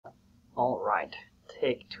Alright,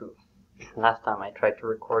 take two. Last time I tried to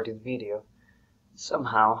record this video,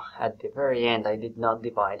 somehow at the very end I did not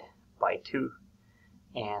divide by 2,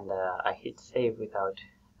 and I hit save without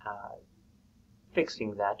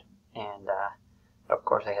fixing that, and of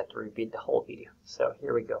course I had to repeat the whole video. So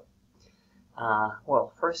here we go.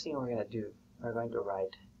 Well, first thing we're going to do, we're going to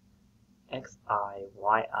write xi,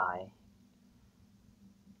 yi.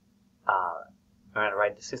 We're going to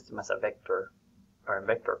write the system as a vector, or in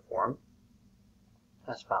vector form,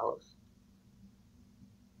 as follows.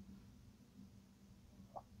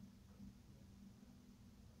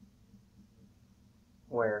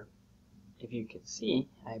 Where, if you can see,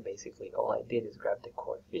 all I did is grab the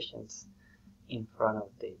coefficients in front of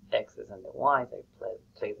the x's and the y's. I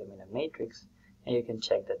place them in a matrix, and you can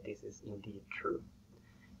check that this is indeed true.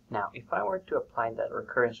 Now, if I were to apply that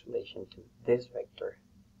recurrence relation to this vector,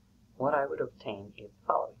 what I would obtain is the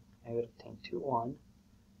following. I would obtain 2, 1,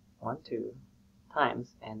 1, 2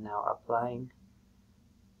 times, and now applying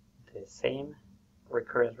the same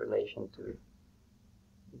recurrence relation to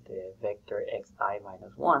the vector xi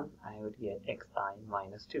minus 1, I would get xi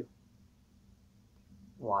minus 2, yi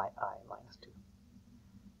minus 2.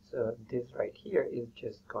 So this right here is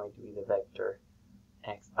just going to be the vector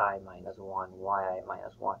xi minus 1, yi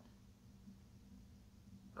minus 1.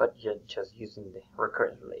 But you're just using the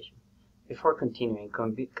recurrence relation. Before continuing,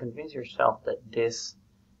 convince yourself that this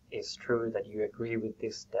is true, that you agree with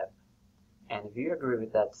this step. And if you agree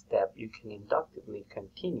with that step, you can inductively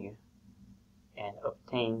continue and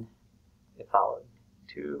obtain the following.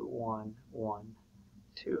 2, 1, 1,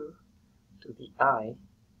 2 to the I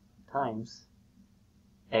times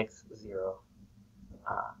x0,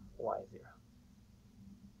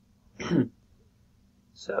 y0.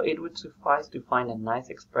 So it would suffice to find a nice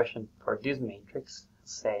expression for this matrix.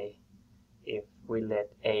 Say, if we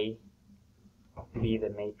let A be the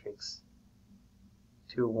matrix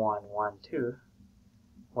 2, 1, 1, 2,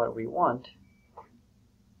 what we want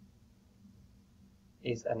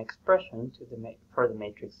is an expression to for the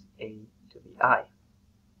matrix A to the I.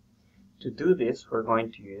 To do this, we're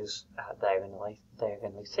going to use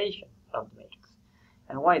diagonalization of the matrix.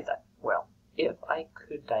 And why is that? Well, if I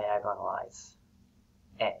could diagonalize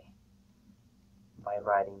A by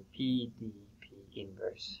writing P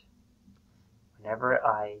inverse, whenever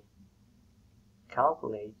I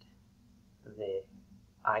calculate the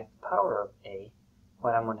ith power of A,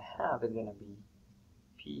 what I'm going to have is going to be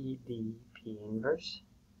P inverse.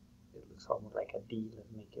 It looks almost like a D.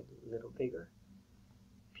 Let's make it a little bigger.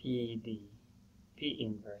 P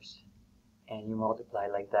inverse. And you multiply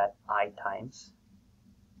like that I times.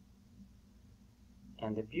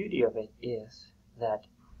 And the beauty of it is that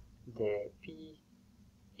the P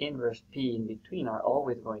inverse P in between are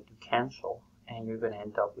always going to cancel, and you're going to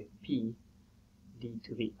end up with P d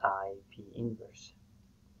to the I P inverse.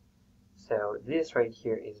 So this right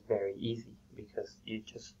here is very easy, because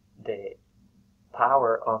the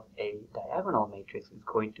power of a diagonal matrix is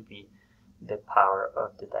going to be the power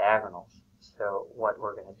of the diagonals. So what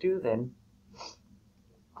we're going to do then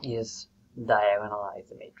is diagonalize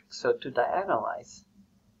the matrix. So to diagonalize,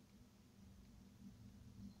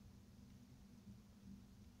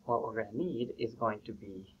 what we're going to need is going to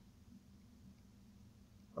be,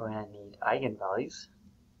 we're going to need eigenvalues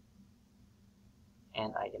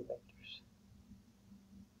and eigenvectors.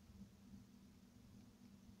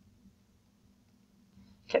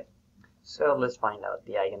 Okay, so let's find out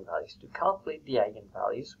the eigenvalues. To calculate the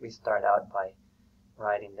eigenvalues, we start out by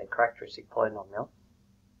writing the characteristic polynomial.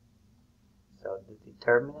 So the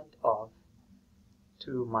determinant of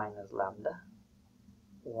 2 minus lambda,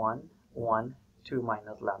 1, 1, 2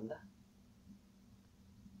 minus lambda,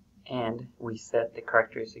 and we set the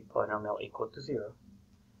characteristic polynomial equal to 0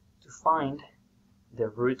 to find the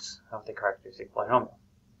roots of the characteristic polynomial.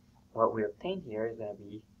 What we obtain here is going to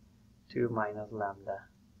be 2 minus lambda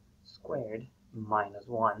squared minus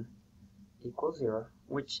 1 equals 0,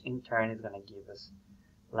 which in turn is going to give us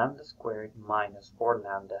lambda squared minus 4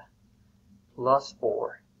 lambda plus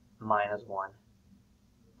 4 minus 1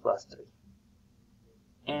 plus 3.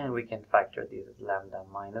 And we can factor this as lambda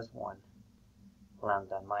minus 1,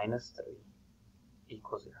 lambda minus 3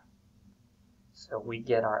 equals 0. So we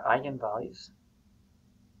get our eigenvalues.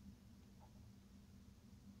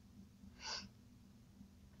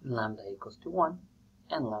 Lambda equals to 1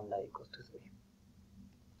 and lambda equals to 3.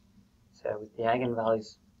 So with the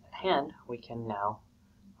eigenvalues at hand, we can now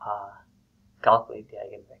calculate the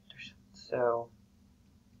eigenvectors. So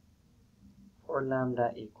for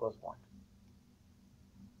lambda equals 1,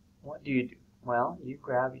 what do? Well, you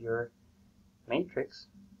grab your matrix,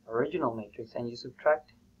 original matrix, and you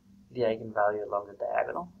subtract the eigenvalue along the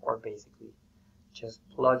diagonal, or basically just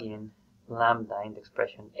plug in lambda in the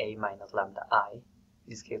expression a minus lambda I. In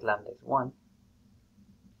this case, lambda is 1.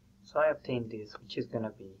 So I obtain this, which is going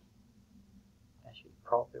to be, I should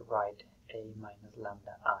probably write a minus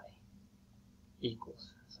lambda I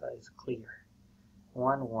equals, so it's clear,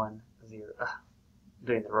 1, 1, 0,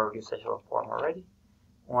 doing the reduced echelon form already,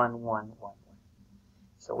 1, 1, 1, 1.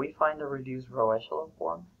 So we find the reduced row echelon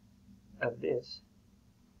form of this,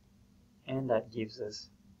 and that gives us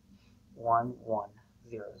 1, 1,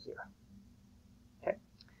 0, 0. Okay.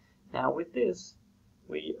 Now with this,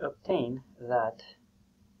 we obtain that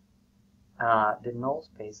the null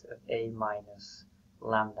space of a minus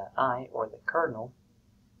lambda I, or the kernel,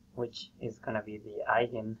 which is going to be the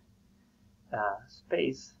eigen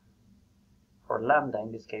space for lambda,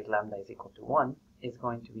 in this case lambda is equal to 1, is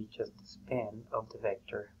going to be just the span of the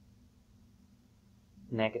vector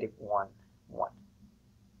negative 1, 1.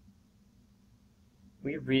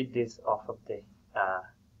 We read this off of the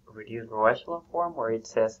reduced row echelon form, where it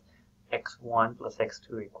says x1 plus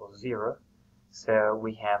x2 equals 0. So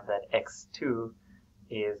we have that x2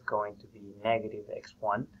 is going to be negative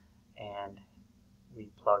x1, and we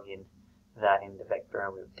plug in that in the vector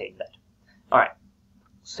and we obtain that. Alright,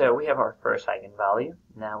 so we have our first eigenvalue.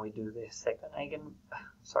 Now we do the second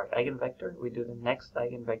eigenvector. We do the next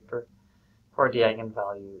eigenvector for the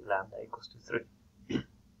eigenvalue lambda equals to 3.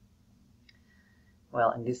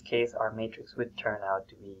 Well, in this case, our matrix would turn out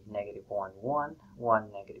to be negative 1, 1,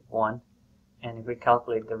 1, negative 1. And if we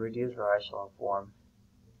calculate the reduced row echelon form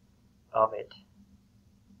of it,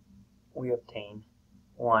 we obtain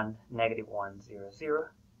 1, negative 1, 0, 0,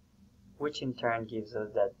 which in turn gives us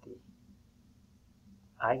that the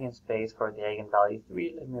eigenspace for the eigenvalue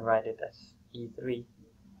 3, let me write it as E3,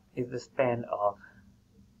 is the span of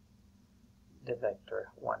the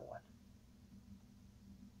vector 1, 1.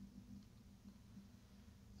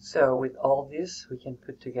 So with all this, we can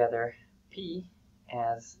put together P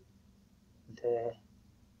as the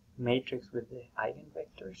matrix with the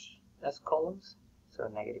eigenvectors as columns, so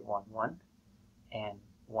negative 1, 1, and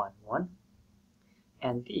 1, 1,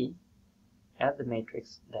 and D as the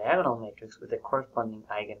matrix, diagonal matrix with the corresponding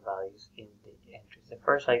eigenvalues in the entries. The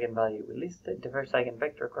first eigenvalue we listed, the first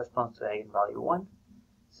eigenvector corresponds to eigenvalue 1,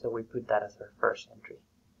 so we put that as our first entry.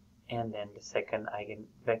 And then the second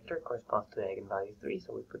eigenvector corresponds to the eigenvalue 3,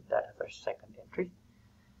 so we put that as our second entry.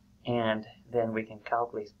 And then we can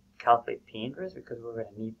calculate P inverse, because we're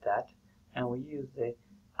going to need that, and we use the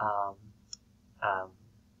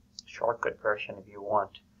shortcut version if you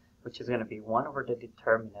want, which is going to be 1 over the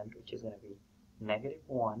determinant, which is going to be negative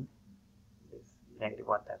 1, this negative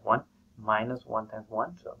 1 times 1, minus 1 times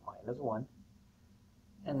 1, so minus 1,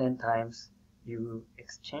 and then times, you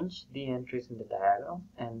exchange the entries in the diagonal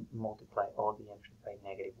and multiply all the entries by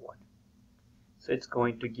negative 1. So it's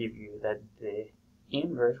going to give you that the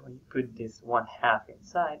inverse, when you put this 1/2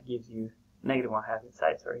 inside, gives you negative 1/2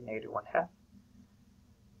 inside, sorry, negative 1/2,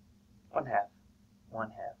 1/2,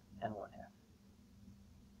 1/2, and 1/2.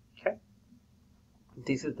 Okay?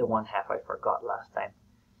 This is the 1/2 I forgot last time.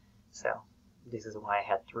 So this is why I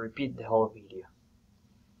had to repeat the whole video.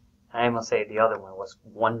 I must say the other one was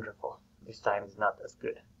wonderful. This time is not as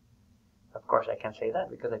good. Of course I can say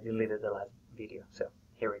that because I deleted the last video. So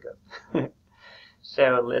here we go.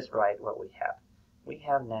 So let's write what we have. We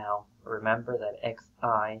have now, remember that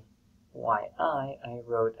xi, yi, I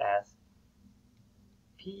wrote as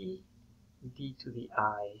p d to the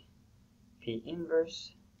I, p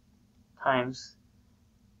inverse, times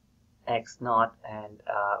x naught and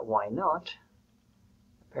y naught.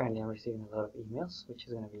 Apparently I'm receiving a lot of emails, which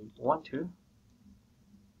is going to be 1, 2.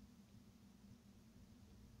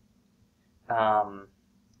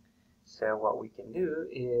 So what we can do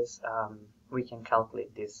is we can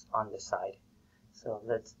calculate this on the side. So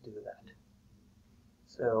let's do that.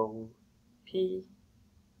 So P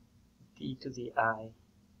d to the I,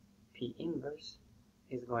 P inverse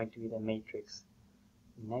is going to be the matrix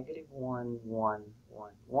negative 1, 1,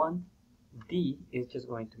 1, 1. D is just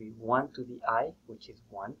going to be 1 to the I, which is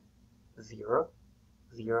 1, 0,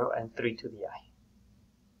 0, and 3 to the I.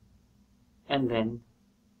 And then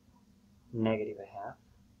negative 1/2,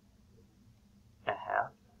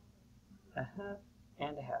 1/2, 1/2,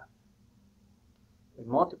 and 1/2. We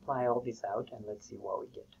multiply all this out and let's see what we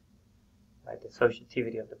get. By the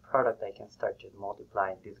associativity of the product, I can start just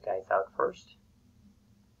multiplying these guys out first.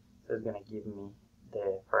 So it's going to give me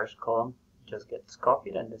the first column just gets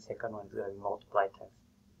copied, and the second one is going to be multiplied times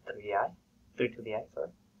 3 to the I,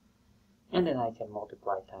 sorry. And then I can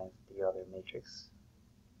multiply times the other matrix.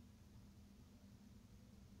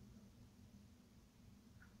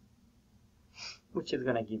 which is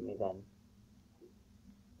going to give me then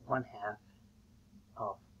 1/2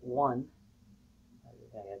 of 1.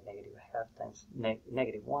 Negative half times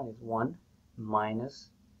negative 1 is 1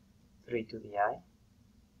 minus 3 to the I.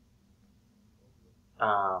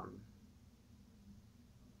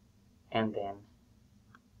 And then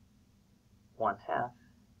 1/2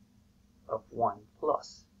 of 1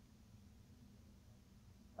 plus.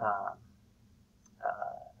 I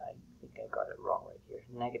think I got it wrong right here.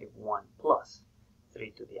 Negative 1 plus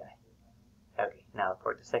 3 to the I. Okay, now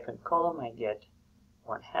for the second column I get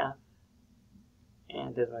 1/2.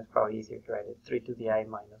 And this one's probably easier to write it. 3 to the I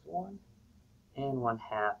minus 1. And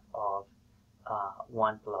 1/2 of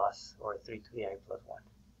 1 plus, or 3 to the I plus 1.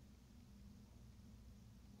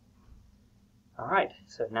 Alright,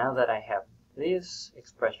 so now that I have this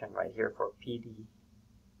expression right here for PD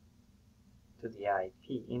to the I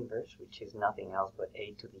P inverse, which is nothing else but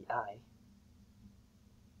A to the I,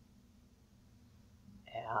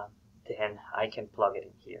 then I can plug it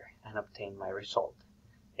in here and obtain my result.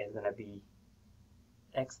 It's going to be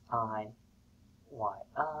xi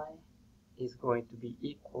yi is going to be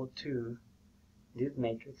equal to this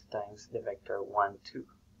matrix times the vector 1, 2.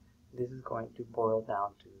 This is going to boil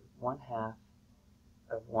down to 1/2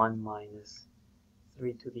 of 1 minus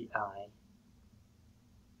 3 to the I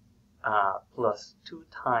plus 2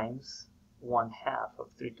 times 1/2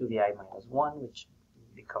 of 3 to the I minus 1, which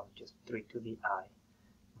becomes just 3 to the I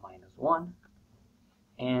minus 1.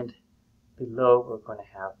 And below we're going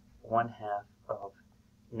to have 1/2 of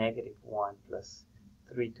negative 1 plus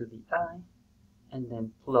 3 to the I, and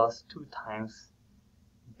then plus 2 times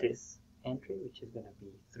this entry, which is going to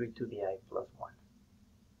be 3 to the I plus 1.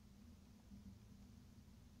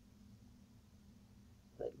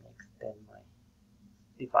 Let me extend my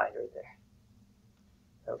divider there.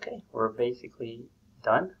 Okay, we're basically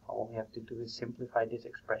done. All we have to do is simplify this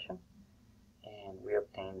expression, and we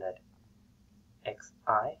obtain that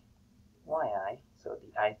xi yi, so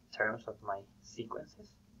the I terms of my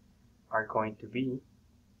sequences, are going to be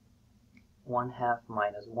 1/2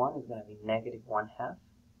 minus 1 is going to be negative 1/2.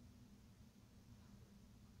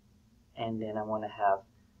 And then I want to have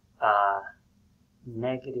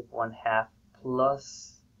negative 1/2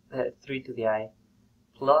 plus 3 to the I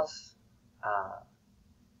plus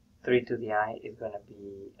 3 to the I is going to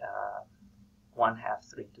be 1/2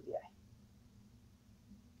 3 to the I.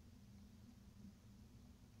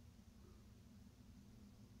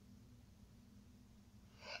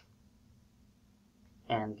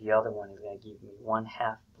 And the other one is going to give me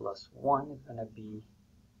 1/2 plus 1 is going to be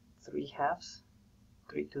 3/2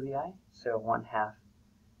 3 to the I. So 1/2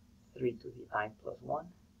 3 to the I plus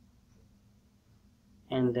 1.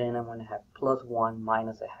 And then I'm going to have plus 1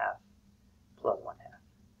 minus 1/2 plus 1/2.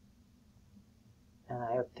 And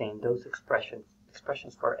I obtain those expressions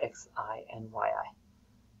for xi and yi.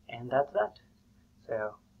 And that's that.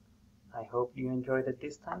 So I hope you enjoyed it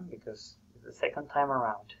this time, because it's the second time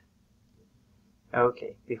around.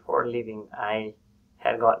 Okay, before leaving, I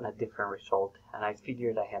had gotten a different result, and I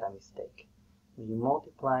figured I had a mistake. When you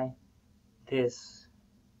multiply this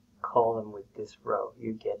column with this row,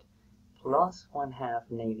 you get plus 1/2,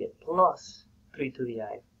 and then you get plus 3 to the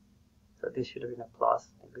I. So this should have been a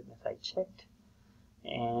plus. Thank goodness I checked.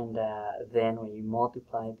 And then when you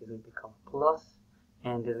multiply, this will become plus,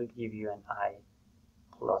 and this will give you an I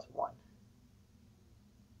plus 1.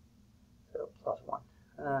 So plus 1.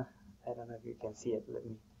 I don't know if you can see it. Let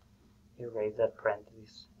me erase that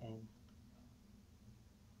parenthesis and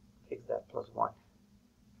fix that plus 1.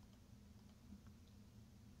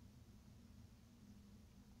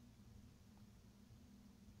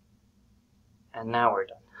 And now we're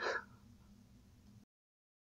done.